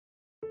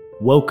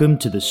Welcome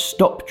to the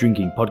Stop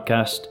Drinking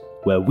Podcast,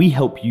 where we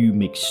help you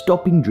make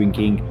stopping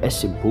drinking a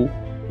simple,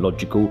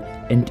 logical,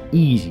 and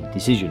easy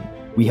decision.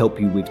 We help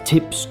you with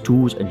tips,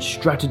 tools, and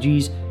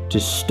strategies to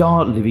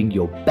start living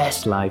your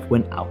best life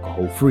when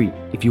alcohol-free.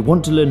 If you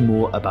want to learn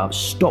more about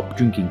Stop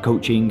Drinking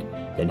coaching,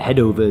 then head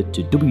over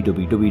to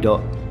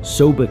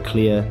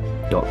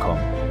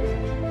www.soberclear.com.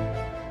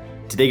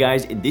 Today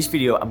guys, in this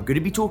video, I'm going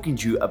to be talking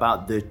to you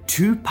about the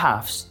two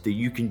paths that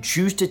you can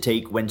choose to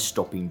take when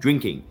stopping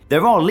drinking.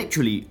 There are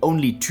literally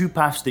only two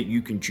paths that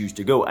you can choose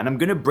to go, and I'm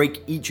going to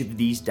break each of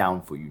these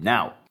down for you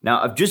now.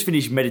 Now, I've just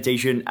finished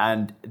meditation,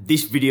 and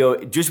this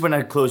video, just when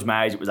I closed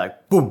my eyes, it was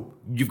like, boom,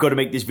 you've got to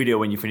make this video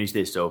when you finish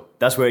this. So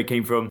that's where it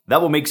came from. That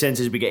will make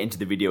sense as we get into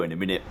the video in a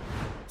minute.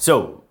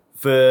 So,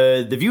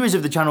 for the viewers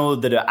of the channel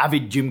that are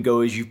avid gym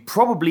goers, you've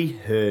probably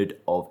heard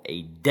of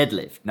a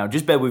deadlift. Now,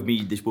 just bear with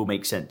me, this will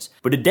make sense.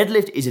 But a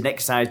deadlift is an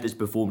exercise that's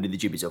performed in the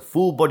gym. It's a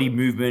full body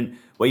movement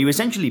where you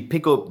essentially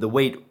pick up the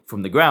weight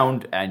from the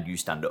ground and you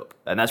stand up.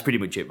 And that's pretty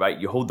much it, right?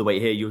 You hold the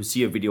weight here. You'll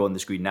see a video on the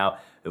screen now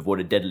of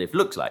what a deadlift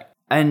looks like.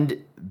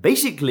 And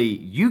basically,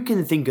 you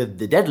can think of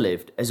the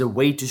deadlift as a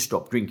way to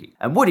stop drinking.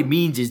 And what it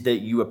means is that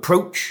you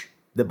approach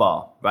the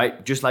bar,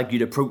 right? Just like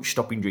you'd approach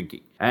stopping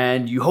drinking.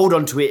 And you hold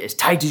onto it as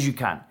tight as you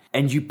can.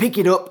 And you pick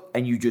it up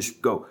and you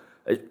just go.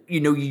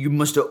 You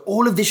muster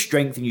all of this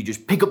strength and you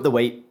just pick up the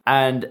weight.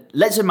 And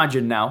let's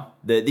imagine now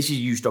that this is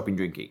you stopping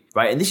drinking,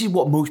 right? And this is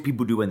what most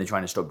people do when they're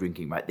trying to stop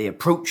drinking, right? They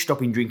approach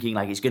stopping drinking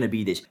like it's going to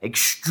be this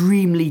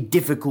extremely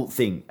difficult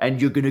thing.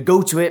 And you're going to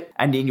go to it,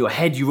 and in your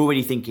head, you're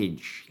already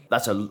thinking,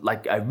 that's a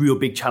real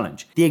big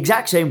challenge. The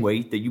exact same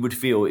way that you would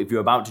feel if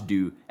you're about to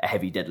do a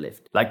heavy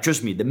deadlift. Like,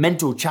 trust me, the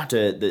mental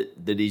chatter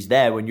that is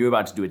there when you're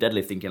about to do a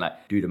deadlift, thinking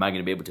like, dude, am I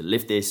going to be able to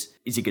lift this?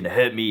 Is it going to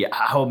hurt me?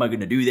 How am I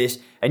going to do this?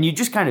 And you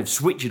just kind of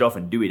switch it off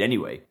and do it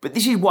anyway. But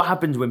this is what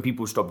happens when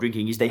people stop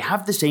drinking, is they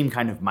have the same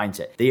kind of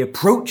mindset. They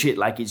approach it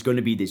like it's going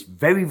to be this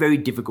very, very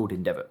difficult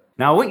endeavor.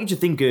 Now, I want you to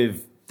think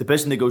of the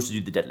person that goes to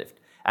do the deadlift.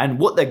 And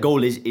what their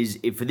goal is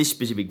for this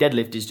specific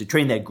deadlift is to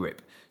train their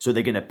grip. So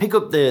they're going to pick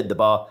up the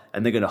bar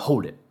and they're going to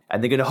hold it.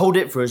 And they're going to hold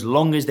it for as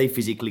long as they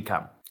physically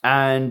can.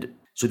 And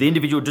so the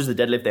individual does the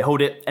deadlift, they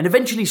hold it, and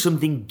eventually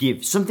something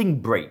gives, something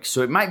breaks.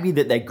 So it might be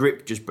that their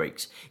grip just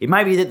breaks. It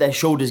might be that their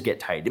shoulders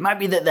get tired. It might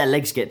be that their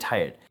legs get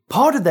tired.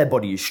 Part of their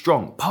body is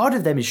strong. Part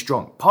of them is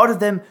strong. Part of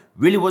them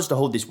really wants to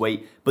hold this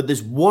weight, but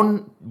there's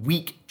one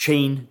weak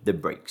chain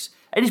that breaks.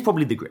 And it's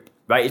probably the grip,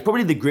 right? It's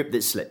probably the grip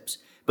that slips.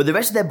 But the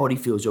rest of their body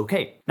feels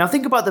okay. Now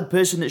think about the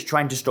person that's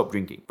trying to stop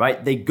drinking,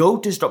 right? They go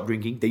to stop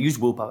drinking, they use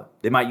willpower,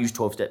 they might use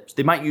 12 steps,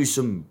 they might use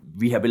some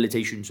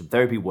rehabilitation, some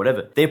therapy,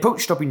 whatever. They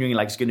approach stopping drinking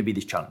like it's going to be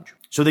this challenge.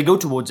 So they go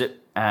towards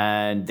it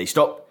and they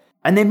stop,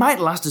 and they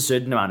might last a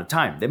certain amount of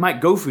time. They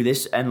might go through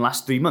this and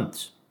last 3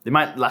 months. They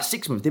might last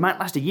 6 months, they might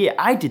last a year.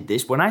 I did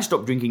this when I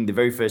stopped drinking the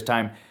very first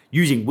time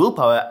using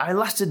willpower. I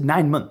lasted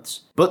 9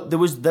 months. But there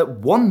was that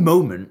one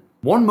moment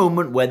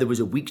where there was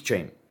a weak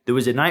chain. There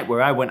was a night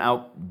where I went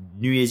out,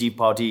 New Year's Eve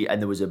party,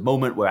 and there was a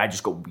moment where I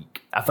just got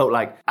weak. I felt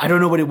like, I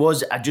don't know what it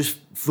was. I just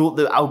thought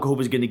that alcohol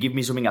was going to give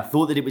me something. I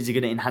thought that it was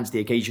going to enhance the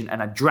occasion,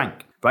 and I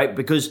drank, right?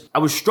 Because I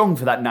was strong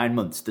for that 9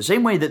 months. The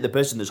same way that the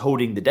person that's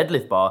holding the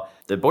deadlift bar,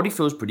 their body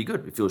feels pretty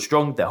good. It feels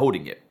strong. They're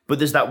holding it. But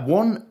there's that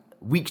one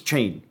weak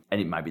chain,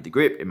 and it might be the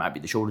grip, it might be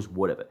the shoulders,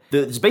 whatever.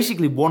 There's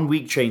basically one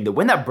weak chain that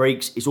when that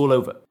breaks, it's all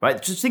over, right?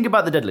 Just think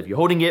about the deadlift. You're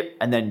holding it,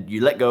 and then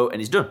you let go,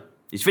 and it's done.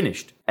 It's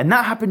finished. And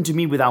that happened to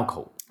me with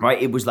alcohol,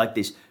 right? It was like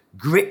this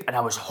grip, and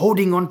I was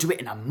holding onto it,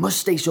 and I must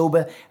stay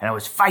sober, and I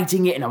was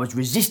fighting it, and I was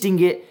resisting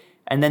it.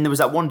 And then there was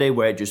that one day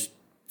where it just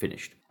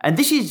finished. And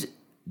this is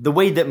the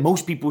way that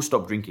most people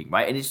stop drinking,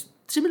 right? And it's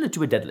similar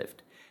to a deadlift.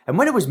 And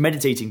when I was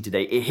meditating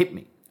today, it hit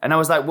me. And I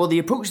was like, well, the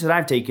approach that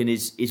I've taken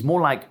is more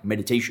like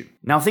meditation.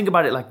 Now think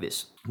about it like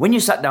this. When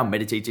you sat down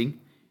meditating,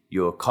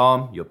 you're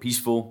calm, you're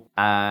peaceful,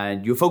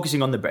 and you're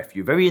focusing on the breath.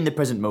 You're very in the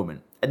present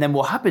moment. And then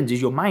what happens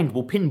is your mind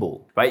will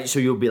pinball, right? So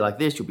you'll be like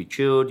this, you'll be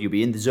chilled, you'll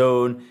be in the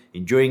zone,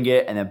 enjoying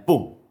it, and then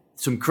boom,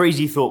 some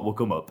crazy thought will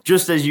come up.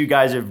 Just as you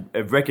guys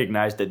have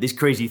recognized that this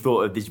crazy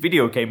thought of this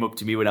video came up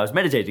to me when I was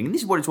meditating. And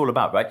this is what it's all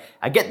about, right?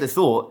 I get the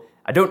thought,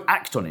 I don't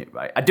act on it,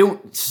 right? I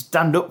don't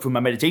stand up from my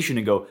meditation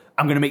and go,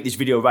 I'm going to make this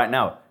video right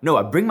now. No,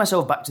 I bring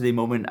myself back to the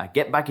moment. I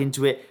get back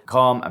into it,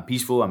 calm and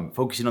peaceful. I'm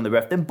focusing on the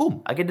breath. Then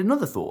boom, I get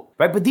another thought,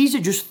 right? But these are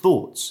just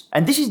thoughts.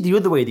 And this is the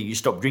other way that you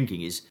stop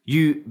drinking, is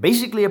you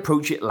basically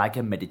approach it like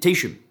a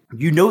meditation.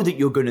 You know that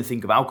you're going to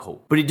think of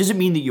alcohol, but it doesn't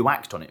mean that you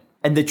act on it.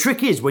 And the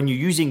trick is, when you're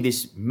using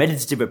this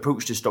meditative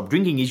approach to stop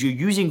drinking, is you're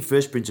using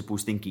first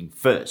principles thinking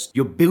first.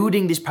 You're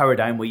building this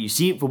paradigm where you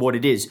see it for what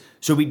it is,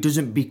 so it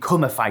doesn't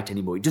become a fight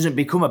anymore. It doesn't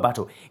become a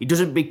battle. It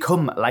doesn't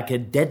become like a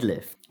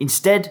deadlift.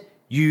 Instead,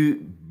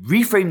 you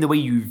reframe the way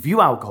you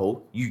view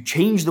alcohol. You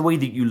change the way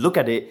that you look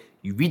at it.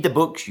 You read the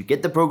books, you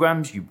get the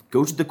programs, you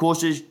go to the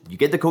courses, you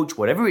get the coach,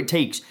 whatever it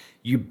takes.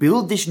 You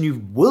build this new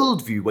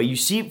worldview where you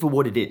see it for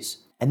what it is.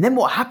 And then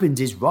what happens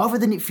is, rather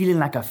than it feeling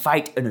like a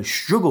fight and a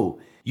struggle,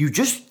 you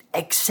just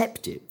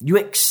accept it. You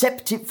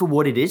accept it for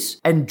what it is.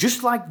 And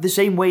just like the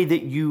same way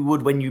that you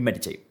would when you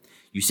meditate,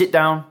 you sit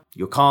down,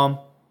 you're calm,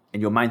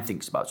 and your mind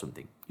thinks about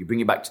something. You bring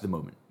it back to the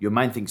moment. Your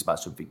mind thinks about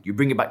something. You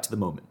bring it back to the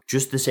moment.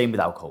 Just the same with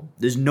alcohol.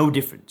 There's no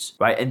difference,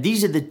 right? And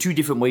these are the two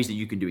different ways that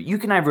you can do it. You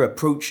can either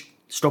approach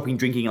stopping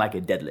drinking like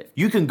a deadlift.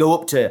 You can go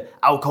up to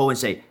alcohol and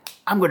say,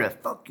 I'm gonna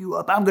fuck you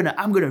up. I'm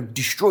gonna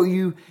destroy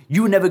you.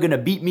 You're never gonna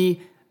beat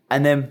me.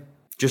 And then,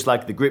 just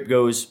like the grip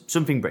goes,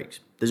 something breaks.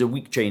 There's a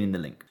weak chain in the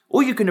link.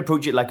 Or you can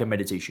approach it like a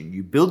meditation.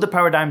 You build the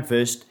paradigm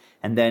first,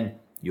 and then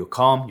you're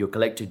calm, you're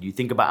collected, you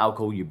think about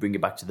alcohol, you bring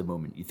it back to the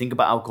moment. You think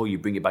about alcohol, you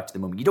bring it back to the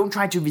moment. You don't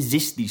try to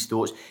resist these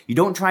thoughts. You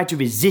don't try to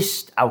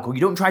resist alcohol.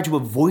 You don't try to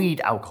avoid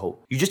alcohol.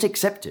 You just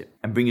accept it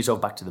and bring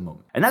yourself back to the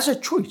moment. And that's a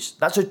choice.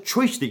 That's a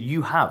choice that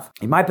you have.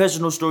 In my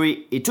personal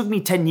story, it took me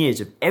 10 years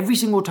of every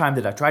single time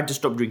that I tried to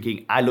stop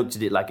drinking, I looked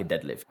at it like a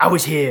deadlift. I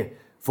was here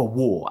for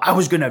war. I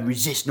was going to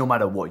resist no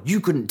matter what.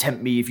 You couldn't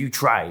tempt me if you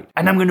tried.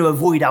 And I'm going to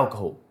avoid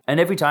alcohol. And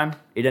every time,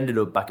 it ended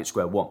up back at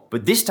square one.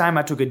 But this time,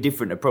 I took a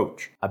different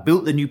approach. I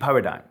built the new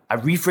paradigm. I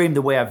reframed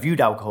the way I viewed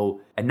alcohol,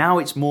 and now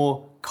it's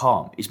more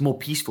calm. It's more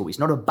peaceful. It's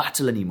not a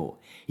battle anymore.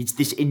 It's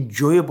this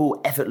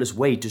enjoyable, effortless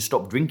way to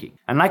stop drinking.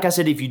 And like I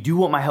said, if you do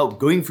want my help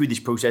going through this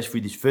process,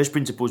 through this first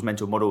principles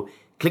mental model,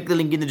 click the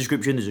link in the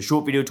description. There's a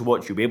short video to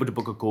watch. You'll be able to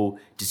book a call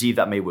to see if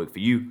that may work for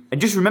you.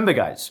 And just remember,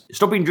 guys,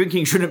 stopping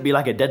drinking shouldn't be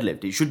like a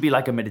deadlift. It should be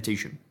like a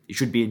meditation. It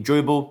should be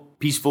enjoyable,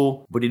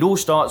 peaceful, but it all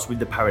starts with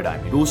the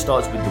paradigm. It all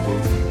starts with the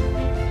worldview.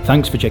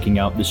 Thanks for checking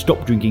out the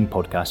Stop Drinking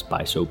podcast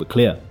by Sober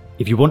Clear.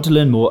 If you want to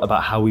learn more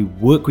about how we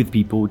work with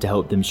people to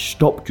help them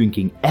stop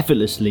drinking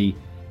effortlessly,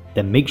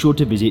 then make sure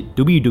to visit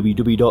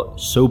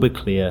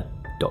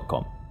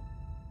www.soberclear.com.